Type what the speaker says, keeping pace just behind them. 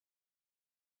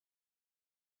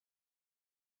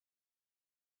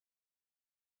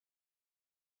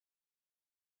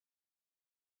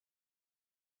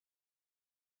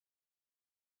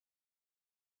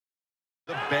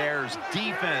The Bears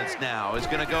defense now is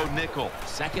going to go nickel.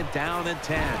 2nd down and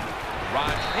 10.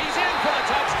 Rodgers. He's in for the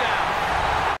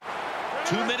touchdown.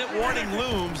 2-minute warning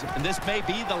looms, and this may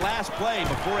be the last play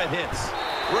before it hits.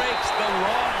 Breaks the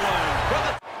long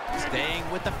one. Staying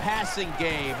with the passing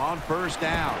game on 1st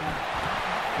down.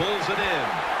 Pulls it in.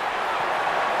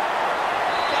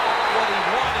 Got what he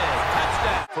wanted.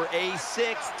 Touchdown for a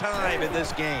 6th time in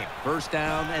this game. 1st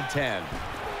down and 10.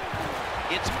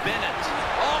 It's Bennett.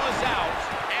 All is out,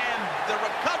 and the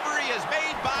recovery is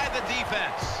made by the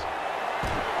defense.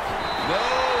 No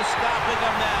stopping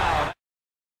them now.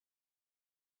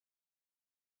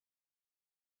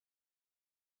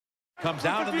 Comes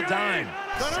out of the dime.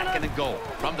 2nd and goal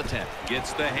from the 10.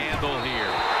 Gets the handle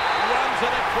here. Runs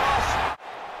it across.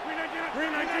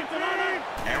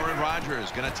 Aaron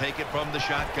Rodgers going to take it from the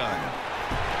shotgun.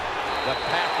 The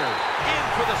Packers in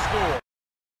for the score.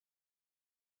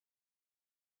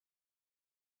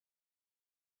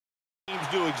 Teams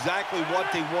do exactly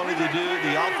what they wanted to do.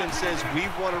 The offense says we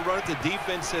want to run it. The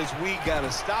defense says we got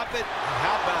to stop it.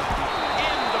 How about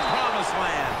in the promised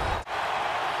land?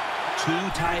 2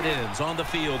 tight ends on the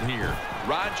field here.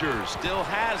 Rodgers still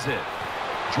has it.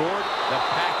 Jordan, the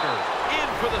Packers in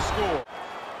for the score.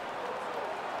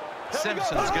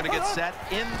 Simpson's going to get set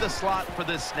in the slot for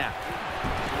this snap.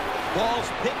 Ball's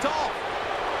picked off.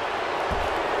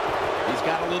 He's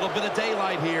got a little bit of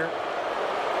daylight here.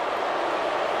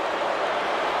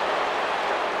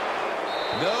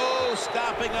 No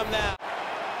stopping him now.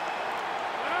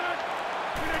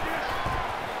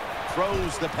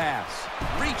 Throws the pass.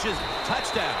 Reaches.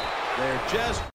 Touchdown. They're just